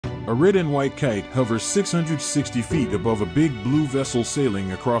A red and white kite hovers 660 feet above a big blue vessel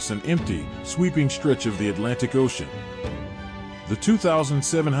sailing across an empty, sweeping stretch of the Atlantic Ocean. The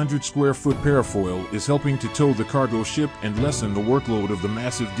 2,700 square foot parafoil is helping to tow the cargo ship and lessen the workload of the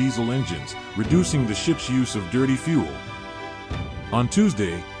massive diesel engines, reducing the ship's use of dirty fuel. On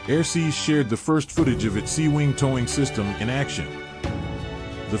Tuesday, Airseas shared the first footage of its Sea-Wing towing system in action.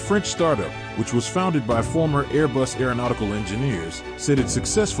 The French startup, which was founded by former Airbus aeronautical engineers, said it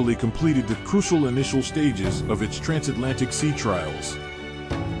successfully completed the crucial initial stages of its transatlantic sea trials.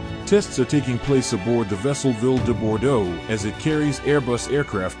 Tests are taking place aboard the vessel Ville de Bordeaux as it carries Airbus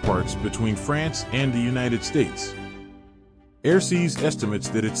aircraft parts between France and the United States. Airseas estimates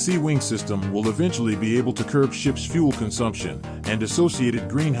that its Sea-Wing system will eventually be able to curb ships' fuel consumption and associated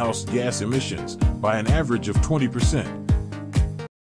greenhouse gas emissions by an average of 20%.